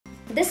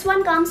This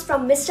one comes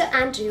from Mr.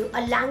 Andrew,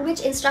 a language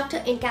instructor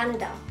in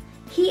Canada.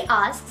 He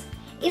asks,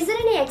 is there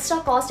any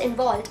extra cost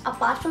involved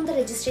apart from the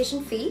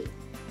registration fee?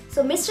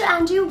 So Mr.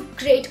 Andrew,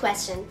 great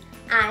question.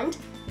 And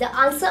the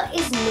answer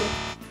is no.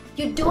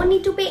 You don't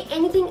need to pay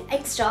anything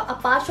extra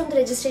apart from the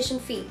registration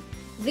fee.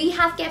 We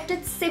have kept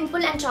it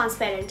simple and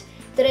transparent.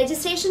 The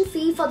registration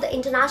fee for the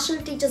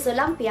International Teachers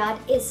Olympiad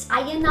is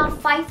INR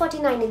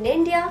 549 in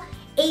India,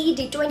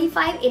 AED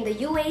 25 in the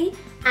UAE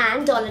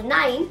and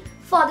 $9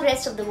 for the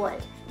rest of the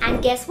world.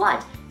 And guess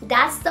what?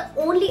 That's the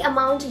only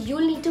amount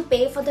you'll need to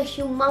pay for the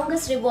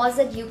humongous rewards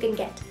that you can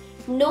get.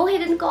 No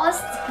hidden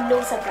costs,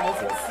 no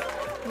surprises.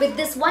 With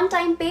this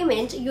one-time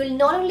payment, you'll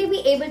not only be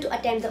able to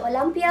attend the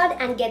Olympiad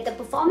and get the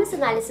performance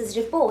analysis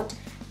report,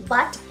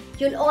 but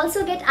you'll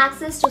also get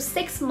access to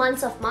 6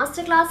 months of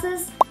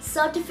masterclasses,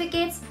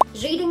 certificates,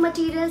 reading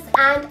materials,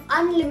 and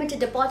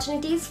unlimited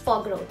opportunities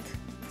for growth.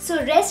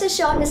 So rest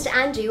assured, Mr.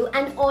 Andrew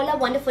and all our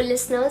wonderful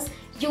listeners,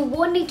 you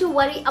won't need to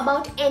worry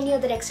about any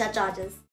other extra charges.